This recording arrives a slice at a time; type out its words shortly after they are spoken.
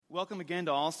Welcome again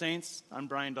to All Saints. I'm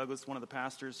Brian Douglas, one of the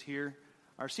pastors here.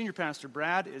 Our senior pastor,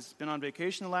 Brad, has been on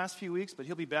vacation the last few weeks, but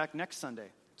he'll be back next Sunday.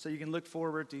 So you can look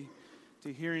forward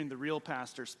to hearing the real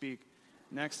pastor speak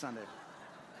next Sunday.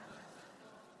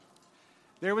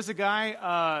 There was a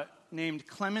guy named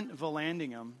Clement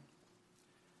Vallandigham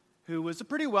who was a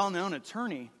pretty well-known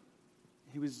attorney.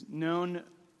 He was known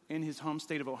in his home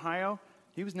state of Ohio.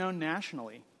 He was known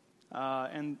nationally.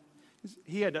 And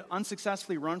he had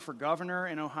unsuccessfully run for governor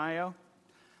in Ohio,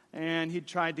 and he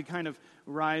tried to kind of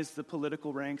rise the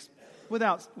political ranks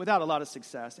without a lot of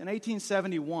success. In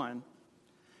 1871,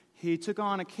 he took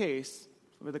on a case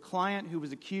with a client who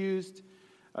was accused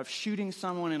of shooting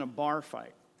someone in a bar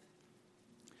fight.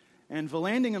 And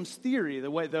Vallandigham's theory,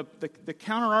 the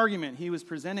counter-argument he was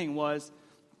presenting was,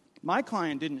 my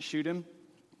client didn't shoot him.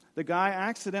 The guy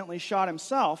accidentally shot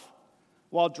himself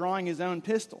while drawing his own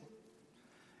pistol.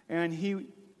 And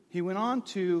he went on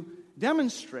to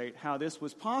demonstrate how this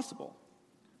was possible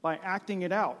by acting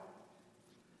it out.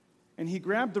 And he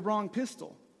grabbed the wrong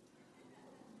pistol.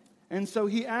 And so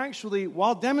he actually,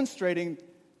 while demonstrating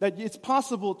that it's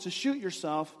possible to shoot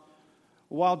yourself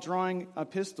while drawing a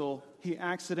pistol, he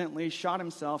accidentally shot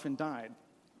himself and died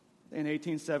in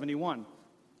 1871.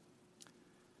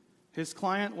 His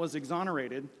client was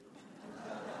exonerated.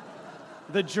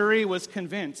 The jury was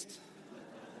convinced.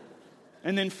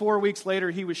 And then 4 weeks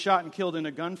later, he was shot and killed in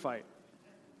a gunfight.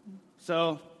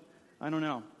 So, I don't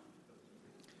know.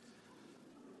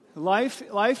 Life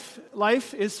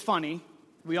is funny.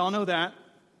 We all know that.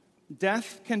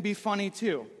 Death can be funny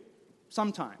too,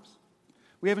 sometimes.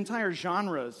 We have entire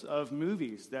genres of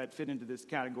movies that fit into this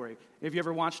category. Have you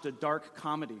ever watched a dark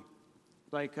comedy?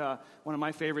 Like one of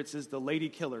my favorites is The Lady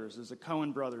Killers. It's a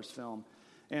Coen Brothers film.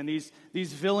 And these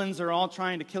villains are all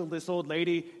trying to kill this old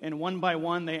lady, and one by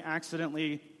one they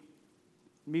accidentally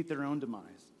meet their own demise.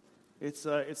 It's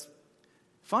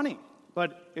funny,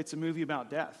 but it's a movie about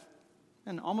death.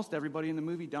 And almost everybody in the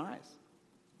movie dies.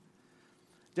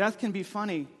 Death can be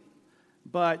funny,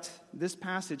 but this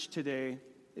passage today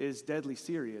is deadly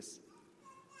serious.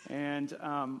 And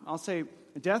I'll say,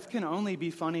 death can only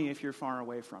be funny if you're far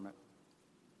away from it.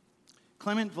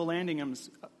 Clement Vallandigham's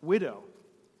widow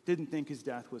didn't think his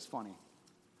death was funny.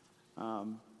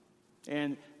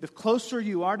 And the closer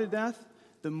you are to death,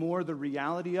 the more the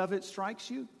reality of it strikes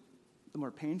you, the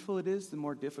more painful it is, the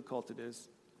more difficult it is.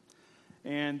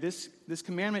 And this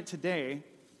commandment today,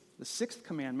 the sixth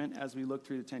commandment, as we look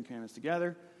through the Ten Commandments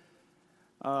together,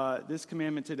 this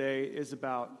commandment today is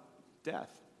about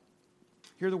death.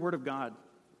 Hear the word of God.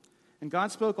 And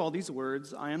God spoke all these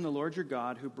words, I am the Lord your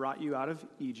God who brought you out of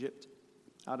Egypt,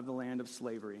 out of the land of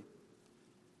slavery.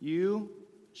 You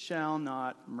shall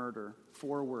not murder.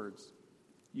 4 words.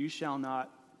 You shall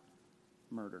not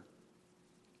murder.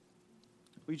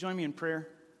 Will you join me in prayer?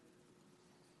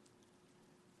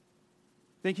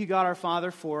 Thank you, God our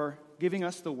Father, for giving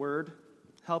us the word.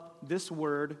 Help this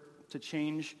word to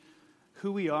change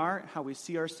who we are, how we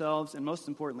see ourselves, and most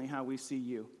importantly, how we see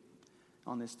you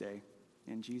on this day.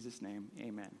 In Jesus' name,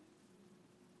 amen.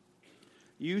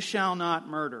 You shall not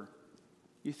murder.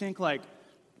 You think like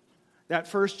that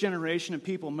first generation of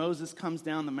people, Moses comes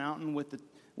down the mountain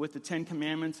with the 10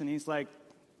 Commandments, and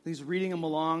he's reading them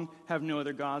along, have no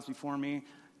other gods before me,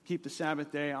 keep the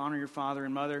Sabbath day, honor your father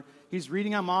and mother. He's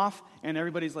reading them off, and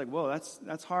everybody's like, whoa,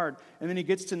 that's hard. And then he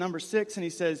gets to number 6, and he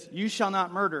says, you shall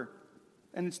not murder.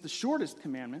 And it's the shortest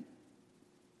commandment.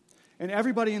 And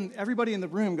everybody in the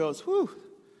room goes, whew,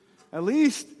 at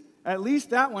least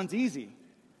that one's easy,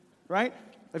 right?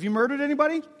 Have you murdered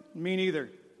anybody? Me neither.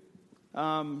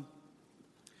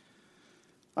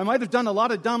 I might have done a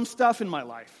lot of dumb stuff in my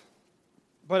life,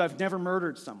 but I've never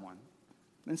murdered someone.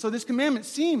 And so this commandment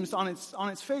seems, on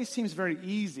its face, seems very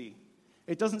easy.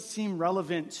 It doesn't seem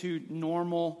relevant to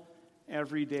normal,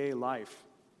 everyday life.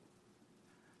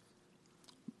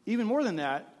 Even more than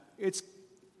that,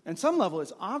 on some level,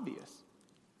 it's obvious.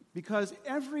 Because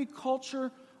every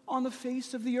culture on the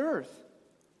face of the earth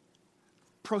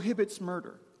prohibits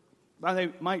murder. Now,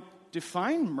 they might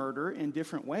define murder in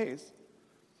different ways.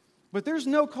 But there's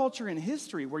no culture in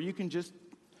history where you can just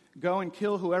go and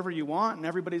kill whoever you want and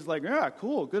everybody's like, yeah,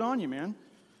 cool, good on you, man.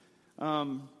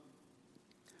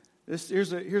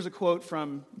 Here's a quote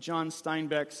from John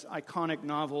Steinbeck's iconic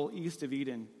novel, East of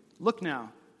Eden. Look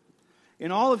now.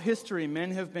 In all of history,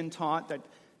 men have been taught that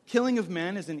killing of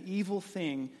men is an evil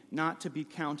thing not to be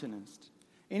countenanced.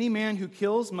 Any man who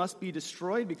kills must be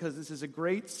destroyed because this is a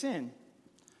great sin,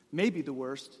 maybe the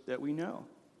worst that we know.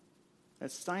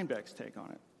 That's Steinbeck's take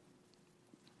on it.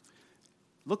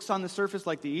 Looks on the surface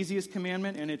like the easiest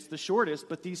commandment, and it's the shortest,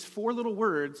 but these 4 little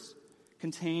words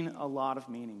contain a lot of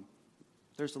meaning.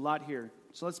 There's a lot here.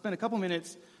 So let's spend a couple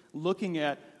minutes looking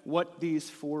at what these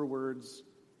 4 words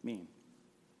mean.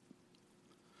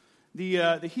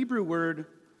 The Hebrew word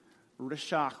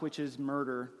reshach, which is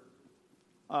murder,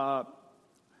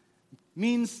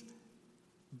 means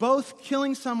both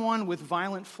killing someone with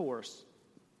violent force,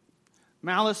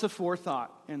 malice aforethought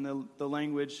in the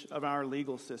language of our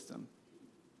legal system.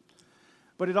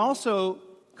 But it also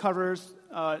covers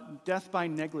death by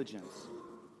negligence,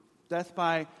 death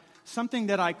by something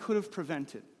that I could have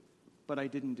prevented, but I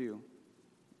didn't do.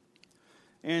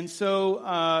 And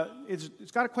so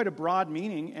it's got quite a broad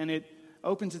meaning, and it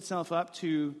opens itself up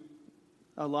to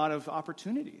a lot of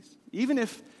opportunities. Even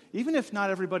if not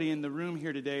everybody in the room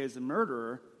here today is a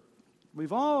murderer,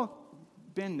 we've all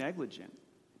been negligent.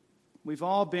 We've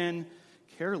all been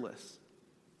careless.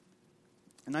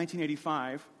 In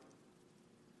 1985,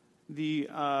 the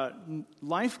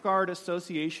Lifeguard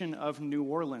Association of New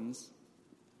Orleans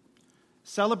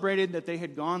celebrated that they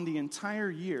had gone the entire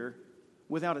year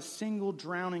without a single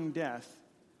drowning death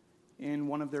in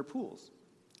one of their pools.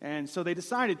 And so they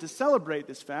decided to celebrate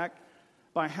this fact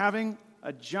by having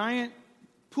a giant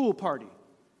pool party.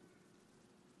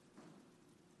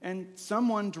 And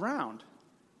someone drowned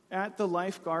at the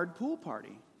lifeguard pool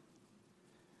party.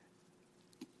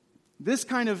 It's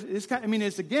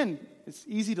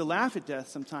easy to laugh at death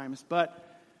sometimes, but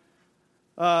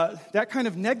that kind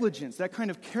of negligence, that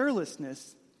kind of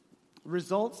carelessness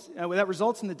results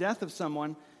in the death of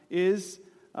someone is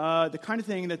the kind of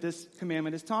thing that this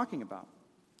commandment is talking about.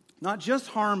 Not just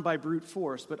harm by brute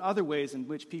force, but other ways in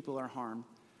which people are harmed.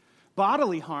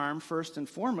 Bodily harm, first and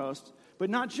foremost, but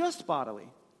not just bodily.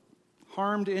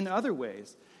 Harmed in other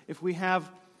ways. If we have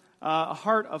a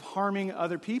heart of harming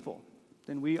other people,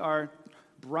 then we are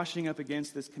brushing up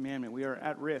against this commandment. We are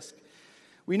at risk.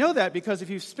 We know that because if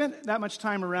you've spent that much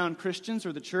time around Christians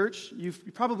or the church,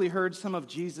 you've probably heard some of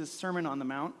Jesus' Sermon on the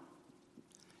Mount.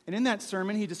 And in that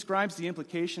sermon, he describes the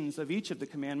implications of each of the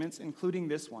commandments, including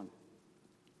this one.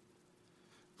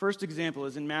 First example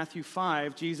is in Matthew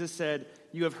 5, Jesus said,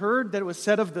 "You have heard that it was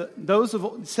said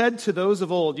to those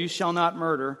of old, 'You shall not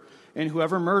murder, and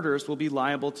whoever murders will be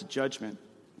liable to judgment.'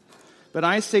 But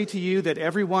I say to you that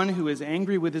everyone who is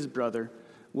angry with his brother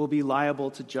will be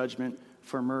liable to judgment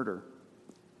for murder."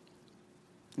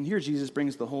 And here Jesus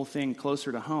brings the whole thing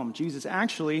closer to home. Jesus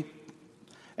actually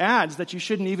adds that you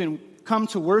shouldn't even come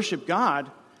to worship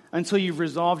God until you've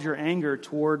resolved your anger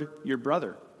toward your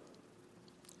brother.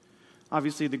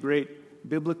 Obviously, the great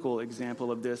biblical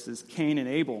example of this is Cain and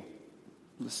Abel.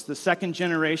 It's the second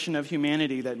generation of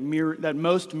humanity that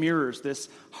most mirrors this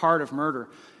heart of murder.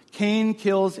 Cain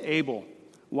kills Abel.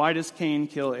 Why does Cain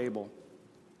kill Abel?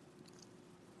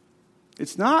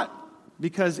 It's not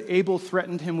because Abel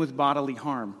threatened him with bodily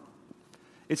harm.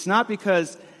 It's not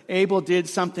because Abel did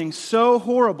something so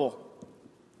horrible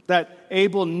that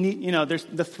Abel,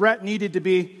 the threat needed to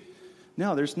be.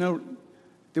 No, there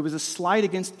was a slight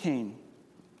against Cain.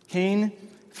 Cain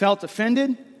felt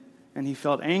offended, and he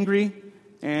felt angry,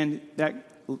 and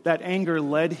that anger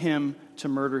led him to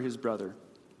murder his brother.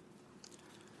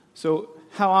 So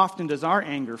how often does our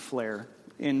anger flare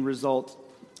in result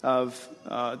of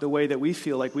the way that we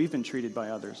feel like we've been treated by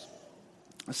others?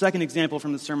 A second example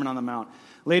from the Sermon on the Mount.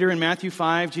 Later in Matthew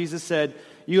 5, Jesus said,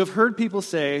 "You have heard people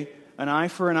say, 'An eye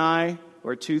for an eye,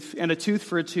 or a tooth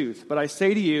for a tooth.' But I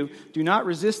say to you, do not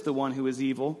resist the one who is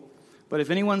evil. But if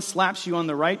anyone slaps you on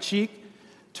the right cheek,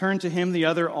 turn to him the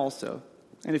other also.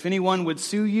 And if anyone would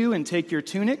sue you and take your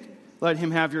tunic, let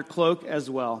him have your cloak as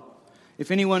well.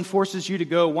 If anyone forces you to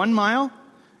go 1 mile,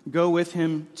 go with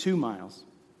him 2 miles."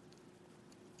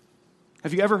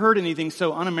 Have you ever heard anything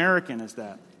so un-American as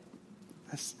that?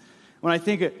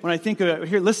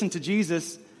 Listen to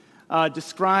Jesus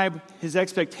describe his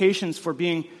expectations for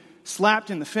being slapped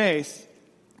in the face.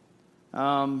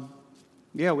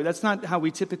 That's not how we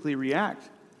typically react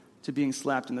to being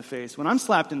slapped in the face. When I'm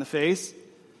slapped in the face,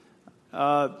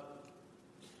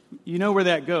 you know where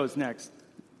that goes next.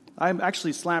 I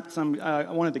actually slapped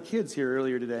one of the kids here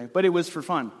earlier today, but it was for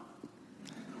fun.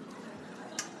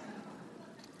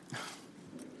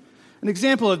 An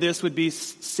example of this would be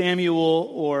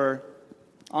Samuel, or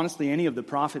honestly any of the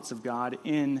prophets of God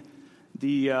in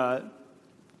the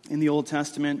Old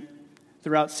Testament,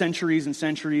 throughout centuries and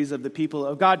centuries of the people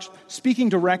of God, speaking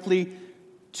directly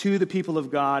to the people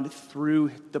of God through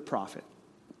the prophet.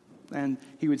 And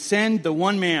he would send the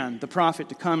one man, the prophet,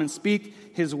 to come and speak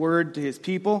his word to his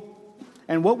people.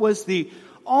 And what was the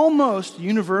almost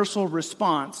universal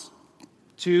response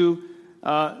to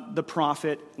the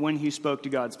prophet when he spoke to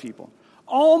God's people?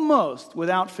 Almost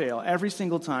without fail, every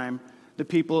single time, the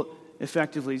people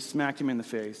effectively smacked him in the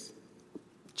face.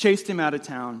 chased him out of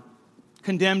town,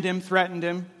 condemned him, threatened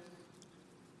him.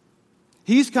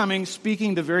 He's coming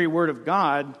speaking the very word of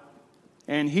God,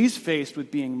 and he's faced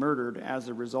with being murdered as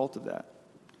a result of that.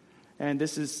 And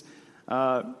this is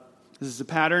a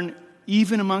pattern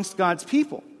even amongst God's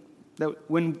people. That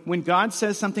when God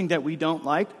says something that we don't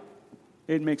like,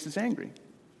 it makes us angry.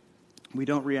 We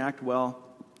don't react well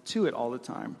to it all the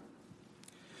time.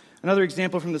 Another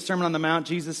example from the Sermon on the Mount,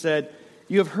 Jesus said,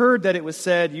 "You have heard that it was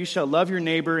said, 'You shall love your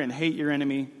neighbor and hate your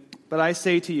enemy.' But I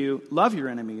say to you, love your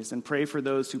enemies and pray for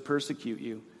those who persecute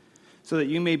you, so that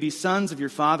you may be sons of your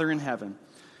Father in heaven.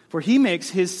 For he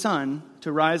makes his sun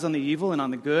to rise on the evil and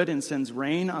on the good, and sends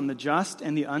rain on the just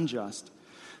and the unjust.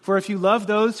 For if you love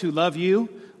those who love you,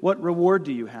 what reward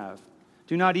do you have?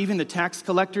 Do not even the tax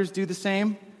collectors do the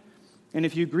same? And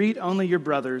if you greet only your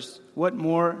brothers, what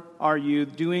more are you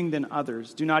doing than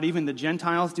others? Do not even the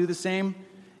Gentiles do the same?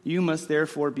 You must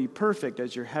therefore be perfect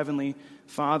as your heavenly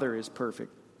Father is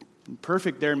perfect." And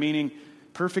perfect there meaning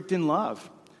perfect in love.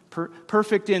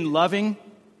 Perfect in loving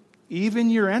even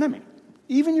your enemy.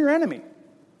 Even your enemy.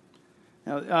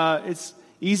 Now, it's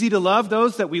easy to love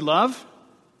those that we love.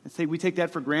 We take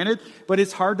that for granted, but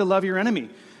it's hard to love your enemy.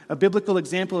 A biblical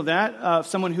example of that,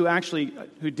 someone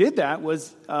who did that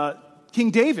was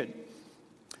King David.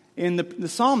 In the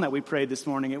psalm that we prayed this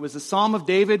morning, it was the Psalm of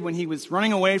David when he was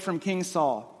running away from King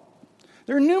Saul.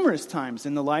 There are numerous times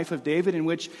in the life of David in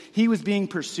which he was being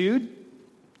pursued,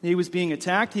 he was being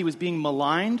attacked, he was being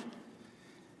maligned,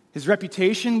 his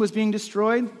reputation was being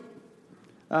destroyed,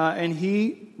 and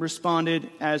he responded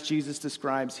as Jesus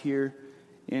describes here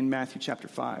in Matthew chapter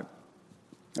 5.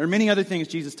 There are many other things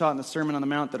Jesus taught in the Sermon on the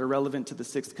Mount that are relevant to the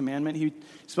sixth commandment. He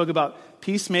spoke about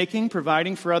peacemaking,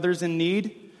 providing for others in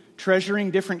need,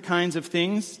 treasuring different kinds of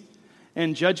things,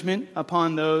 and judgment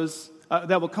upon those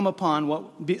that will come upon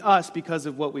us because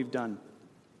of what we've done.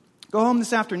 Go home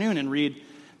this afternoon and read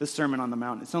the Sermon on the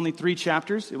Mount. It's only 3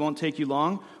 chapters. It won't take you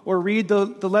long. Or read the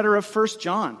letter of 1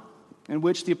 John, in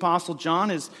which the Apostle John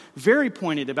is very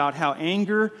pointed about how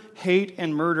anger, hate,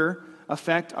 and murder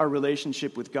affect our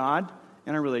relationship with God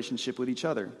and our relationship with each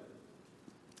other.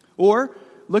 Or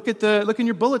look in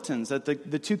your bulletins at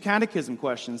the 2 catechism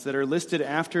questions that are listed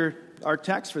after our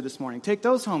text for this morning. Take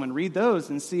those home and read those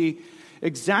and see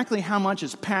exactly how much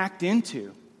is packed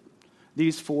into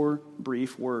these 4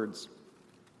 brief words.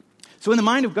 So in the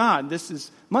mind of God, this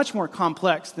is much more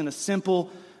complex than a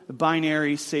simple,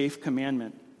 binary, safe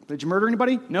commandment. Did you murder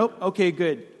anybody? Nope. Okay,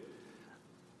 good.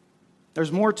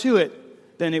 There's more to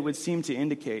it than it would seem to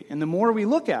indicate. And the more we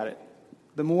look at it,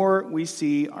 the more we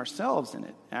see ourselves in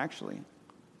it, actually. On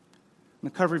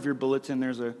the cover of your bulletin,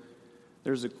 there's a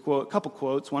quote, a couple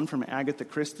quotes, one from Agatha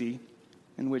Christie,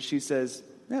 in which she says,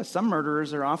 "Yeah, some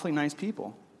murderers are awfully nice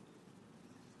people."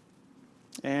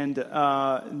 And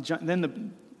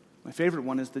then my favorite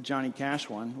one is the Johnny Cash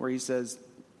one, where he says,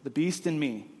 "The beast in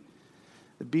me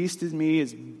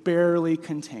is barely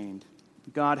contained.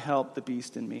 God help the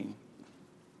beast in me."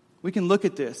 We can look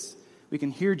at this. We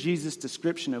can hear Jesus'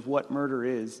 description of what murder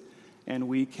is, and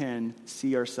we can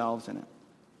see ourselves in it.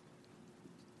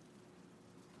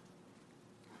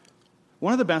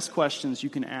 One of the best questions you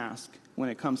can ask when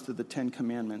it comes to the 10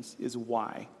 Commandments is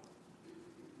why?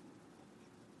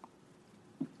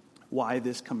 Why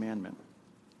this commandment?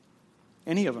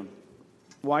 Any of them.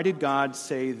 Why did God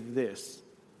say this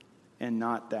and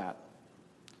not that?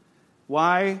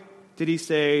 Why did he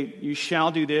say, you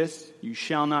shall do this, you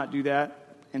shall not do that,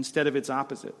 instead of its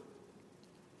opposite?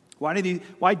 Why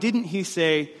didn't he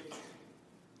say,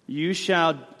 you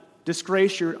shall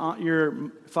disgrace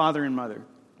your father and mother?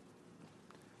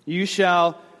 You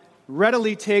shall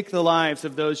readily take the lives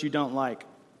of those you don't like.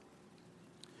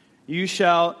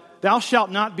 Thou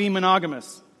shalt not be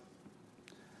monogamous.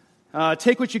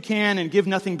 Take what you can and give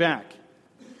nothing back.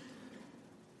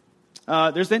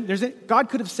 God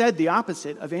could have said the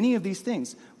opposite of any of these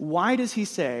things. Why does he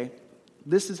say,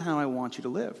 this is how I want you to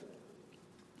live?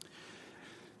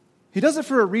 He does it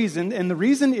for a reason, and the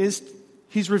reason is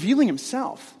he's revealing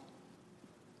himself.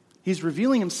 He's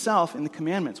revealing himself in the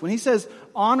commandments. When he says,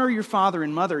 honor your father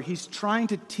and mother, he's trying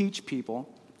to teach people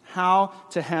how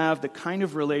to have the kind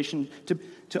of relation,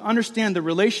 to understand the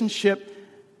relationship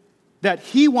that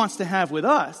he wants to have with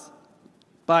us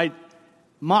by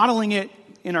modeling it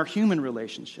in our human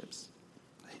relationships.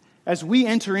 As we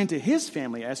enter into his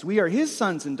family, as we are his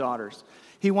sons and daughters,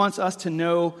 he wants us to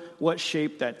know what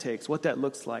shape that takes, what that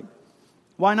looks like.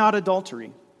 Why not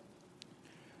adultery?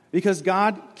 Because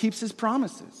God keeps his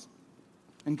promises.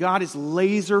 And God is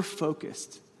laser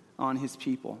focused on his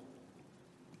people.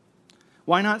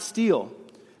 Why not steal?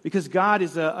 Because God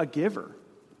is a giver,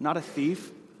 not a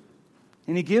thief.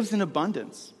 And he gives in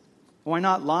abundance. Why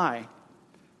not lie?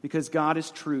 Because God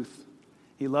is truth.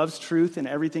 He loves truth, and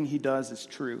everything he does is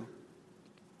true.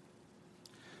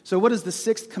 So what does the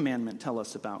sixth commandment tell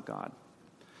us about God?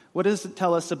 What does it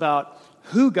tell us about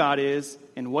who God is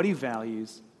and what he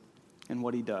values and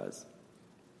what he does?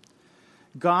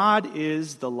 God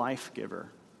is the life giver.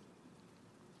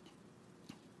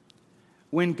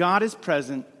 When God is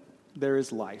present, there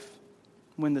is life.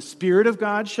 When the Spirit of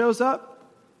God shows up,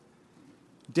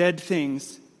 dead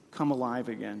things come alive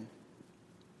again.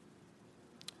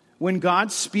 When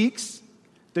God speaks,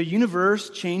 the universe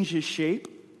changes shape.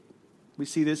 We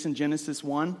see this in Genesis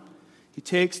 1. He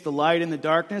takes the light and the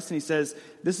darkness and he says,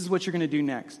 this is what you're going to do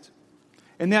next.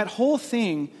 And that whole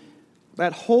thing,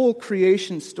 that whole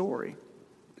creation story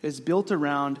is built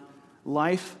around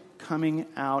life coming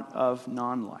out of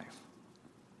non-life.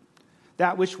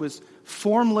 That which was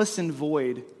formless and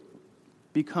void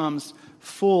becomes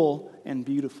full and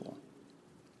beautiful.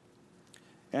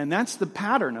 And that's the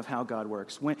pattern of how God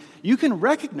works. When you can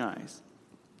recognize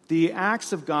the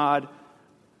acts of God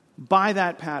by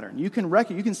that pattern. You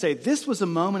can say, this was a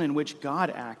moment in which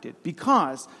God acted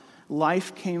because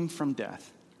life came from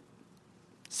death.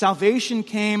 Salvation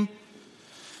came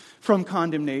from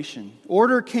condemnation.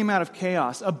 Order came out of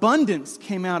chaos. Abundance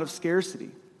came out of scarcity.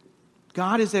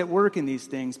 God is at work in these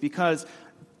things because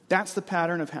that's the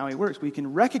pattern of how he works. We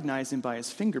can recognize him by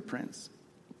his fingerprints.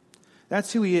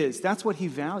 That's who he is. That's what he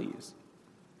values.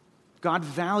 God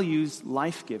values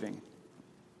life-giving.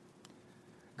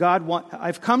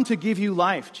 I've come to give you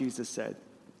life, Jesus said,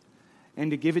 and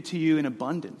to give it to you in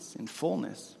abundance, in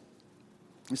fullness.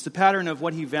 It's the pattern of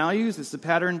what he values. It's the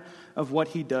pattern of what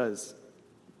he does.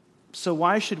 So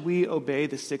why should we obey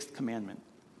the sixth commandment?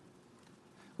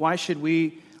 Why should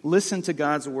we listen to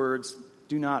God's words,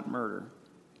 do not murder?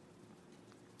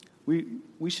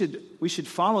 We should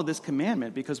follow this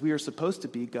commandment because we are supposed to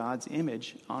be God's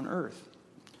image on earth.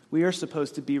 We are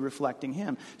supposed to be reflecting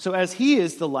him. So as he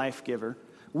is the life giver,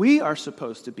 we are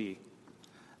supposed to be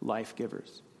life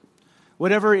givers.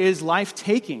 Whatever is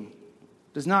life-taking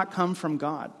does not come from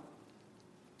God.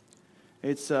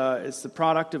 It's the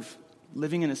product of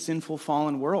living in a sinful,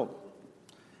 fallen world.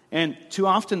 And too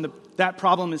often that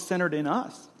problem is centered in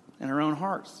us, in our own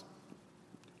hearts,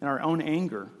 in our own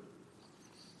anger.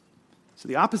 So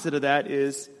the opposite of that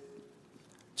is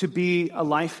to be a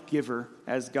life giver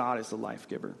as God is a life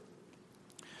giver.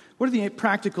 What are the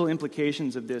practical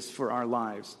implications of this for our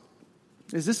lives?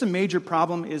 Is this a major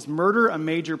problem? Is murder a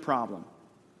major problem?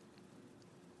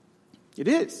 It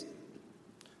is.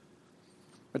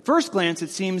 At first glance,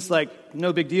 it seems like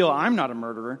no big deal. I'm not a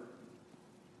murderer.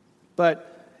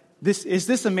 But is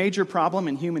this a major problem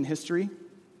in human history?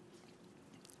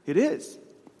 It is.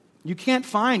 You can't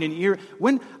find an era.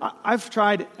 When I've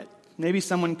tried, maybe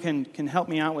someone can help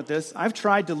me out with this. I've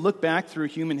tried to look back through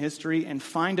human history and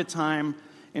find a time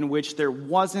in which there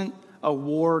wasn't a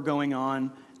war going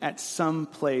on at some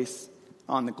place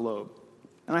on the globe.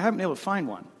 And I haven't been able to find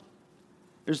one.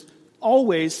 There's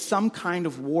always some kind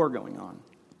of war going on.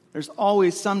 There's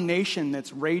always some nation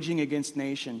that's raging against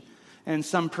nation and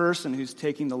some person who's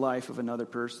taking the life of another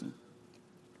person.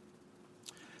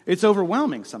 It's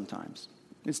overwhelming sometimes.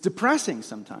 It's depressing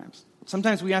sometimes.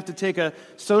 Sometimes we have to take a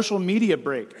social media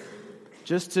break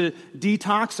just to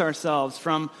detox ourselves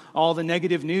from all the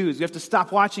negative news. We have to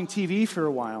stop watching TV for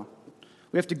a while.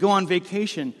 We have to go on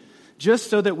vacation just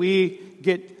so that we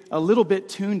get a little bit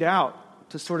tuned out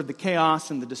to sort of the chaos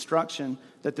and the destruction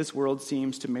that this world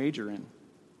seems to major in.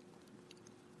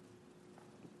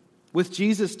 With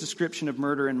Jesus' description of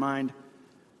murder in mind,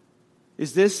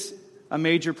 is this a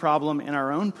major problem in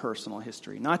our own personal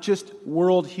history? Not just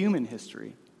world human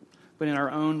history, but in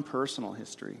our own personal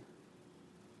history.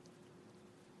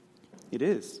 It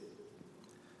is.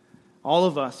 All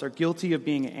of us are guilty of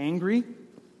being angry,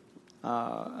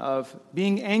 to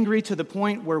the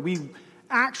point where we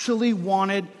actually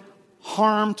wanted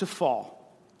harm to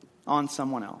fall on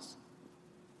someone else.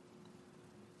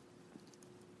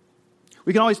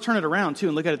 We can always turn it around, too,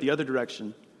 and look at it the other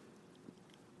direction.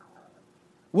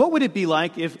 What would it be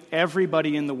like if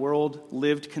everybody in the world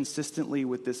lived consistently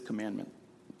with this commandment?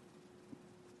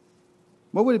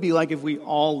 What would it be like if we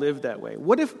all lived that way?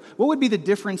 What would be the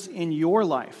difference in your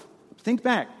life? Think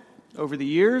back over the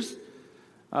years.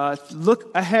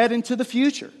 Look ahead into the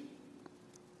future.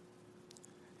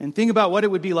 And think about what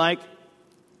it would be like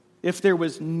if there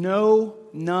was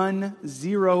none,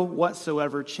 zero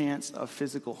whatsoever chance of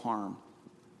physical harm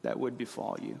that would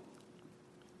befall you.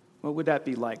 What would that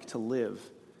be like to live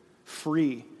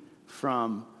free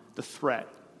from the threat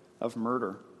of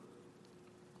murder?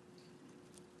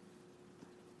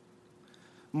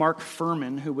 Mark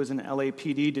Furman, who was an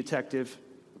LAPD detective,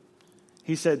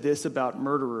 he said this about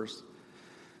murderers.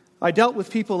 I dealt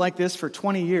with people like this for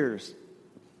 20 years.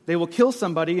 They will kill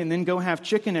somebody and then go have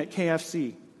chicken at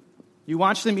KFC. You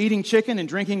watch them eating chicken and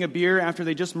drinking a beer after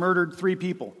they just murdered 3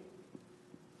 people.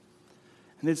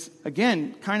 And it's,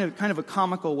 again, kind of a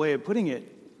comical way of putting it.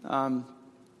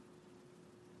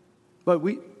 But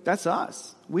that's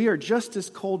us. We are just as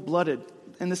cold-blooded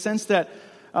in the sense that,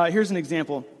 here's an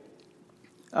example.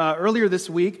 Earlier this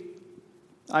week,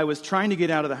 I was trying to get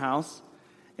out of the house,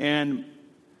 and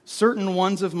certain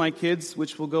ones of my kids,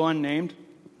 which will go unnamed,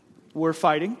 were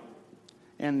fighting,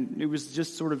 and it was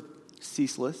just sort of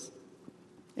ceaseless.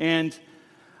 And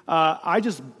I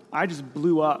just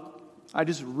blew up. I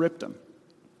just ripped them,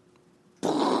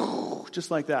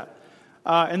 just like that.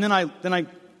 And then I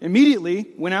immediately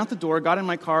went out the door, got in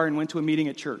my car, and went to a meeting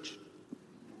at church.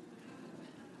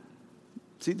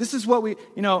 See, this is what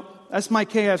that's my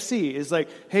KFC. Is like,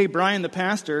 hey, Brian, the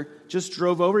pastor, just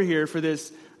drove over here for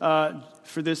this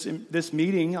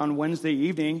meeting on Wednesday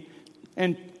evening,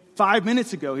 and 5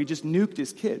 minutes ago he just nuked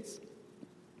his kids.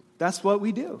 That's what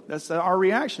we do. That's our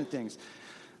reaction to things.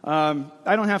 I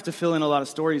don't have to fill in a lot of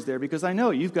stories there because I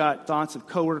know you've got thoughts of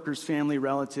coworkers, family,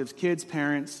 relatives, kids,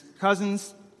 parents,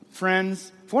 cousins,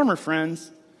 friends, former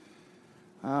friends.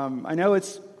 I know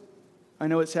it's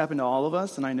happened to all of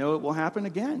us, and I know it will happen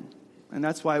again. And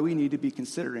that's why we need to be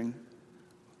considering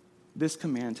this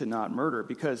command to not murder,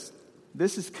 because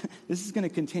this is going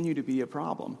to continue to be a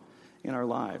problem in our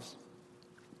lives.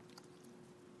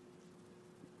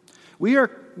 We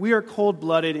are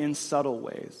cold-blooded in subtle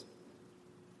ways.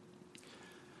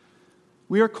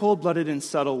 We are cold-blooded in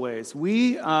subtle ways.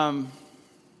 Anything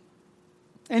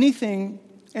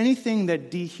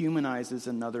that dehumanizes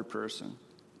another person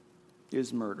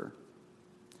is murder.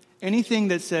 Anything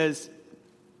that says,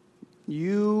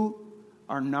 you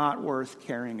are not worth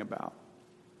caring about.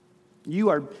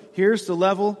 Here's the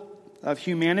level of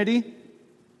humanity,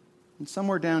 and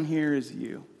somewhere down here is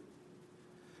you.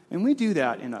 And we do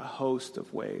that in a host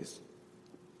of ways.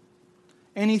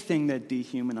 Anything that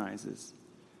dehumanizes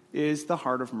is the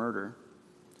heart of murder.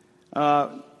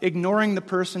 Ignoring the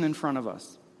person in front of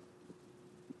us.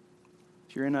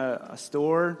 If you're in a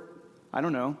store, I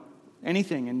don't know,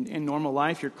 anything in normal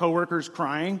life, your coworker's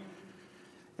crying,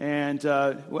 and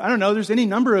I don't know, there's any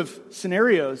number of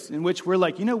scenarios in which we're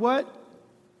like, you know what?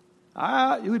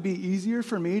 It would be easier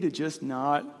for me to just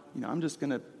not, I'm just going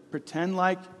to pretend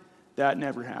like that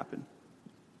never happened.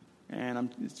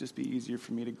 And it'd just be easier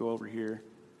for me to go over here.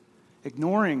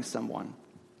 Ignoring someone.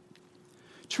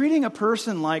 Treating a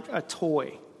person like a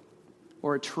toy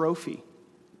or a trophy.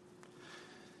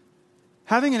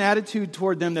 Having an attitude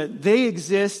toward them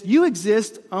that you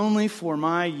exist only for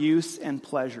my use and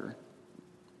pleasure.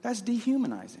 That's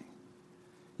dehumanizing.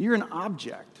 You're an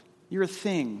object. You're a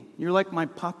thing. You're like my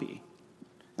puppy.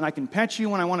 And I can pet you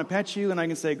when I want to pet you, and I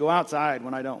can say, go outside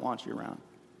when I don't want you around.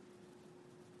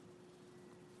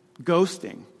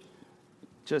 Ghosting.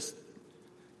 Just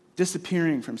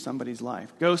disappearing from somebody's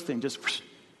life. Ghosting, just,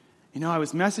 I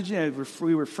was messaging,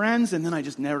 we were friends, and then I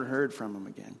just never heard from them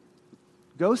again.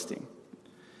 Ghosting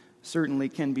certainly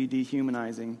can be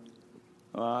dehumanizing,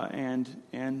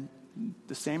 and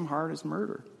the same heart as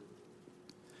murder.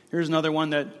 Here's another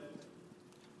one that,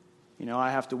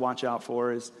 I have to watch out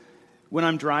for is when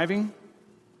I'm driving,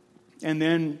 and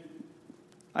then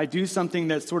I do something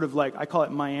that's sort of like, I call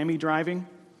it Miami driving,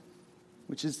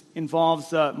 which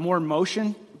involves more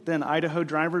motion than Idaho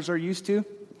drivers are used to.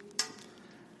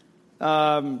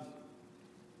 And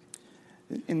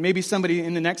maybe somebody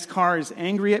in the next car is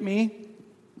angry at me.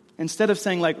 Instead of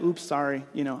saying like, oops, sorry,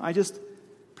 I just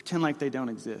pretend like they don't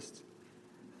exist.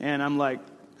 And I'm like,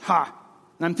 ha.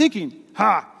 And I'm thinking,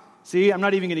 ha. See, I'm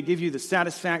not even going to give you the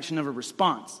satisfaction of a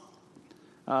response.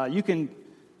 You can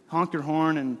honk your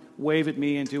horn and wave at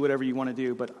me and do whatever you want to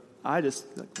do, but I just,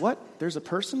 like, what? There's a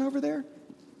person over there?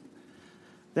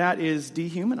 That is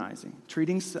dehumanizing.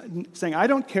 Saying, I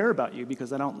don't care about you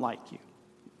because I don't like you.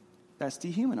 That's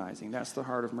dehumanizing. That's the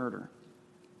heart of murder.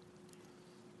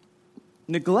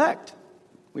 Neglect.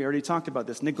 We already talked about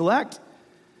this. Neglect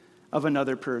of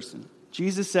another person.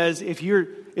 Jesus says, if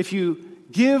you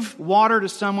give water to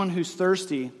someone who's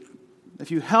thirsty,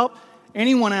 if you help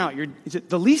anyone out,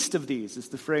 the least of these is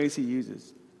the phrase he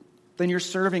uses, then you're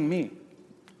serving me.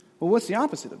 Well, what's the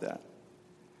opposite of that?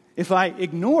 If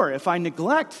I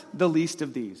neglect the least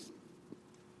of these,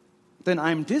 then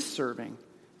I'm disserving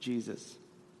Jesus.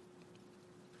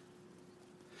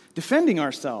 Defending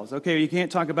ourselves. Okay, you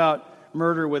can't talk about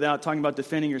murder without talking about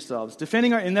defending yourselves.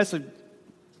 And that's a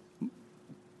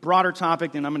broader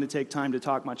topic than I'm going to take time to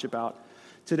talk much about.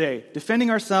 today. Defending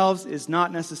ourselves is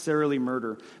not necessarily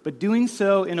murder, but doing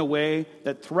so in a way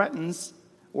that threatens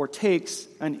or takes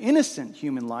an innocent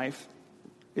human life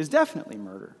is definitely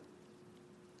murder.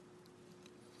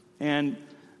 And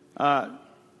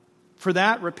for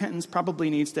that, repentance probably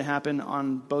needs to happen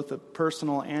on both a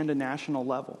personal and a national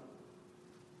level.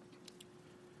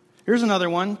 Here's another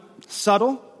one,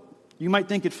 subtle. You might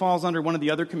think it falls under one of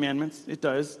the other commandments. It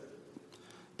does.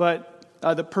 But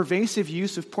the pervasive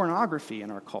use of pornography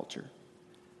in our culture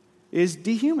is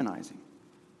dehumanizing.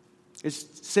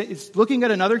 It's looking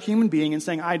at another human being and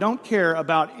saying, I don't care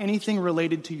about anything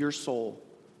related to your soul.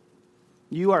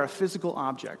 You are a physical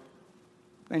object.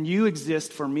 And you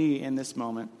exist for me in this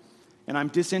moment. And I'm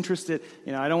disinterested.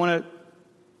 I don't want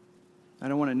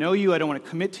to know you. I don't want to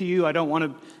commit to you. I don't want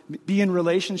to be in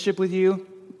relationship with you.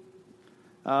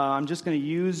 I'm just going to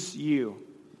use you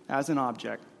as an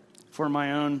object for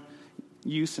my own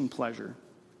use and pleasure.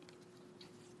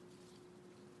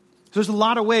 So there's a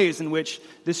lot of ways in which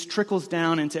this trickles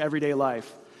down into everyday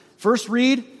life. First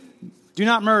read, do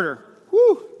not murder.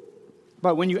 Woo!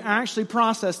 But when you actually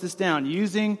process this down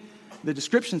using the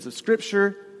descriptions of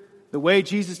Scripture, the way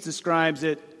Jesus describes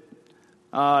it,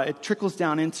 it trickles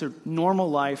down into normal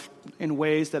life in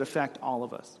ways that affect all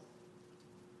of us.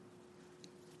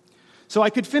 So I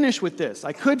could finish with this.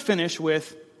 I could finish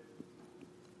with,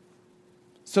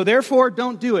 so therefore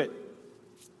don't do it.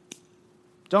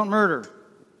 Don't murder.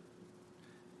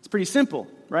 It's pretty simple,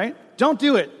 right? Don't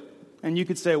do it. And you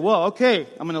could say, well, okay,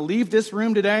 I'm going to leave this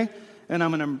room today and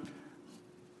I'm going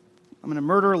to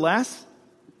murder less.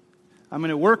 I'm going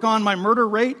to work on my murder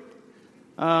rate.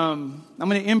 I'm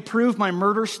going to improve my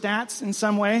murder stats in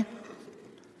some way.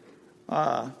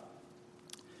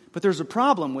 But there's a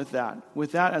problem with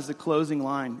that as the closing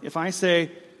line. If I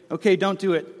say, okay, don't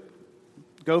do it,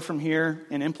 go from here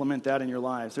and implement that in your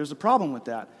lives, there's a problem with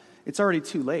that. It's already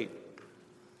too late.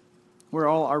 We're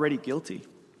all already guilty.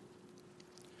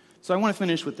 So I want to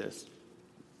finish with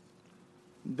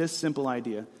this simple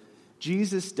idea.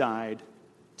 Jesus died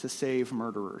to save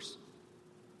murderers.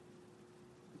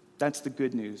 That's the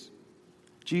good news.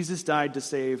 Jesus died to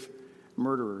save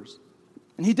murderers.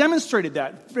 And he demonstrated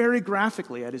that very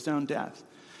graphically at his own death.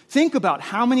 Think about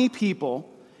how many people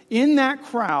in that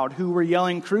crowd who were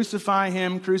yelling, crucify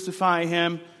him, crucify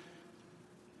him.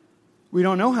 We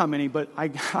don't know how many, but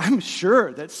I'm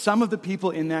sure that some of the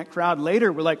people in that crowd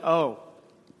later were like, oh,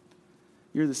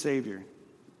 you're the Savior.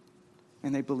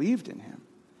 And they believed in him.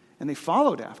 And they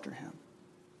followed after him.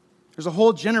 There's a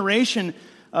whole generation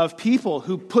of people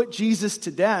who put Jesus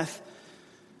to death.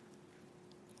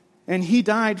 And he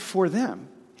died for them.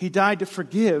 He died to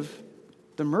forgive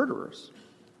the murderers.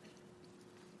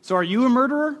 So are you a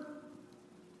murderer?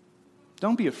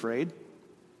 Don't be afraid.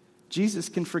 Jesus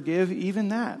can forgive even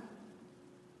that.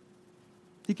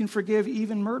 He can forgive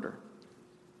even murder.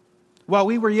 While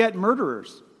we were yet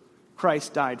murderers,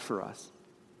 Christ died for us.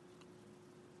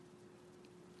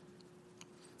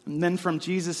 And then from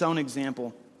Jesus' own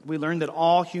example, we learn that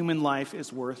all human life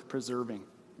is worth preserving.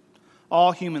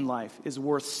 All human life is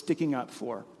worth sticking up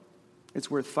for. It's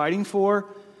worth fighting for.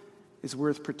 It's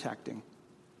worth protecting.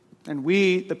 And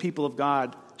we, the people of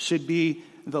God, should be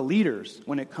the leaders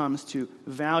when it comes to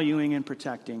valuing and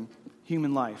protecting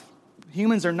human life.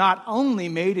 Humans are not only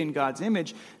made in God's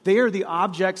image, they are the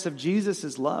objects of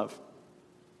Jesus' love.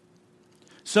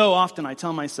 So often I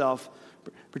tell myself,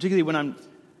 particularly when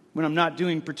I'm not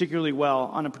doing particularly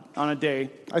well on a day,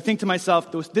 I think to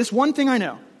myself, this one thing I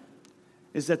know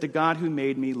is that the God who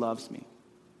made me loves me.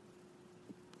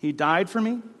 He died for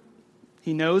me.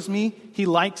 He knows me. He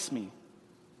likes me.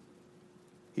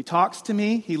 He talks to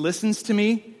me. He listens to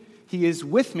me. He is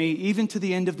with me even to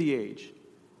the end of the age.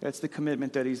 That's the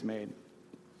commitment that he's made.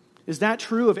 Is that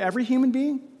true of every human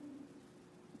being?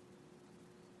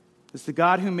 Does the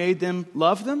God who made them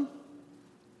love them?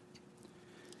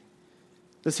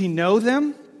 Does he know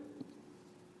them?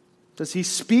 Does he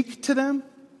speak to them?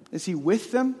 Is he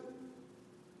with them?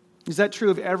 Is that true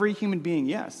of every human being?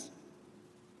 Yes.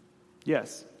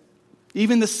 Yes.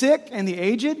 Even the sick and the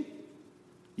aged?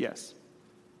 Yes.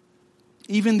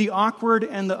 Even the awkward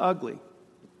and the ugly?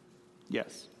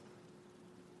 Yes.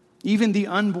 Even the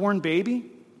unborn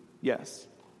baby? Yes.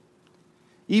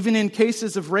 Even in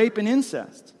cases of rape and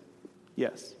incest?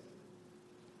 Yes.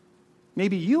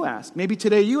 Maybe you ask, maybe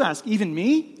today you ask, even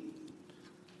me?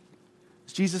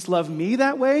 Does Jesus love me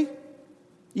that way?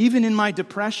 Even in my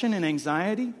depression and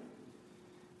anxiety?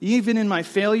 Even in my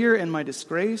failure and my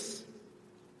disgrace?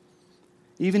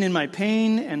 Even in my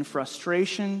pain and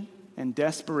frustration and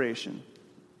desperation?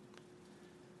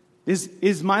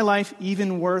 Is my life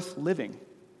even worth living?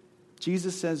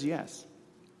 Jesus says yes.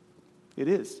 It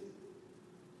is.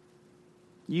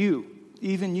 You,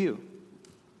 even you.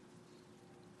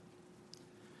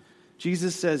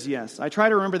 Jesus says yes. I try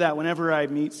to remember that whenever I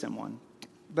meet someone.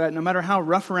 But no matter how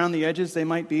rough around the edges they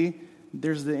might be,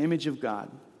 there's the image of God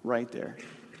right there.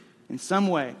 In some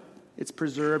way, it's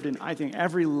preserved in, I think,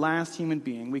 every last human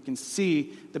being. We can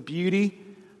see the beauty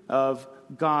of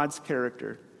God's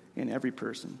character in every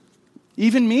person.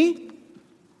 Even me?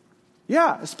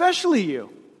 Yeah, especially you.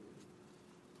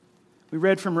 We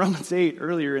read from Romans 8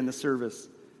 earlier in the service.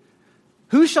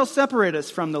 Who shall separate us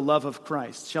from the love of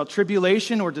Christ? Shall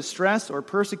tribulation or distress or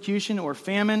persecution or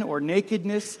famine or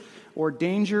nakedness or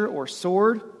danger or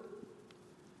sword?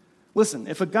 Listen,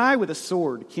 if a guy with a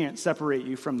sword can't separate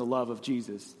you from the love of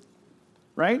Jesus,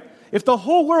 right? If the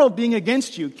whole world being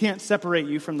against you can't separate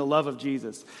you from the love of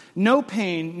Jesus, no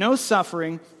pain, no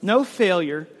suffering, no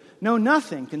failure, no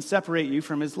nothing can separate you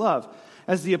from his love.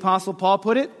 As the Apostle Paul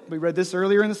put it, we read this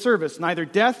earlier in the service, neither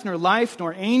death nor life,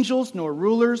 nor angels, nor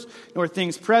rulers, nor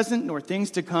things present, nor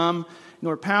things to come,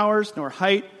 nor powers, nor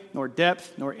height, nor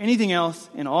depth, nor anything else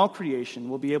in all creation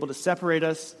will be able to separate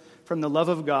us from the love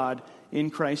of God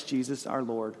in Christ Jesus our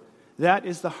Lord. That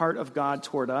is the heart of God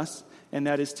toward us, and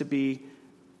that is to be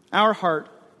our heart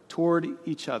toward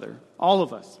each other. All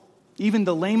of us. Even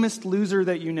the lamest loser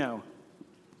that you know.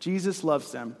 Jesus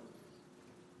loves them.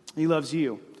 He loves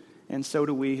you. And so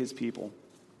do we, his people.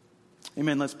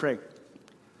 Amen. Let's pray.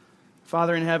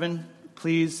 Father in heaven,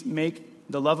 please make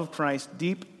the love of Christ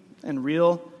deep and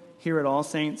real here at All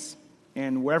Saints.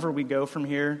 And wherever we go from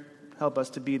here, help us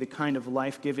to be the kind of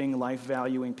life-giving,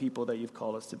 life-valuing people that you've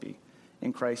called us to be.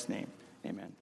 In Christ's name, amen.